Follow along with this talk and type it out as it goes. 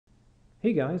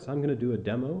Hey guys, I'm going to do a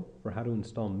demo for how to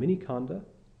install Miniconda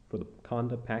for the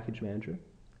Conda package manager.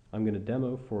 I'm going to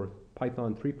demo for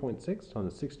Python 3.6 on a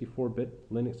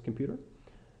 64-bit Linux computer.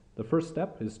 The first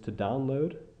step is to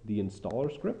download the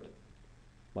installer script,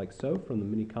 like so, from the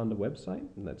Miniconda website,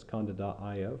 and that's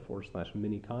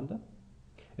conda.io/miniconda.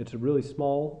 It's a really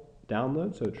small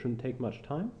download, so it shouldn't take much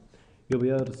time. You'll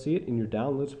be able to see it in your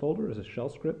downloads folder as a shell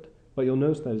script, but you'll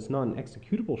notice that it's not an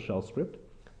executable shell script.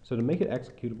 So to make it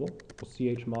executable, we'll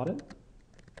chmod it,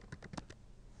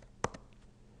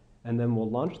 and then we'll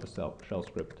launch the shell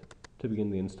script to begin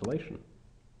the installation.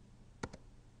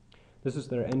 This is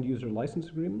their end user license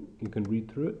agreement. You can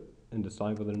read through it and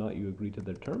decide whether or not you agree to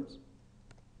their terms.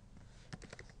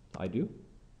 I do.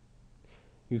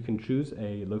 You can choose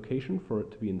a location for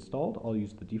it to be installed. I'll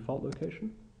use the default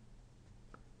location.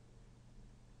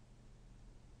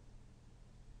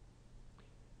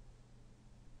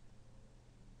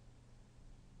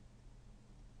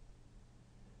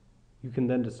 You can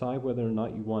then decide whether or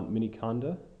not you want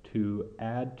Miniconda to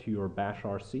add to your bash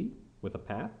RC with a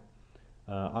path.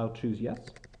 I'll choose yes.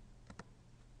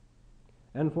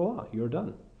 And voila, you're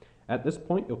done. At this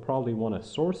point, you'll probably want to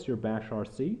source your bash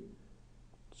RC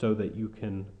so that you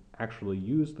can actually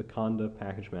use the Conda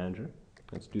package manager.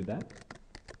 Let's do that.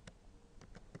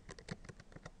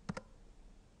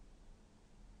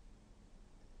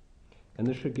 And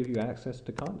this should give you access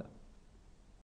to Conda.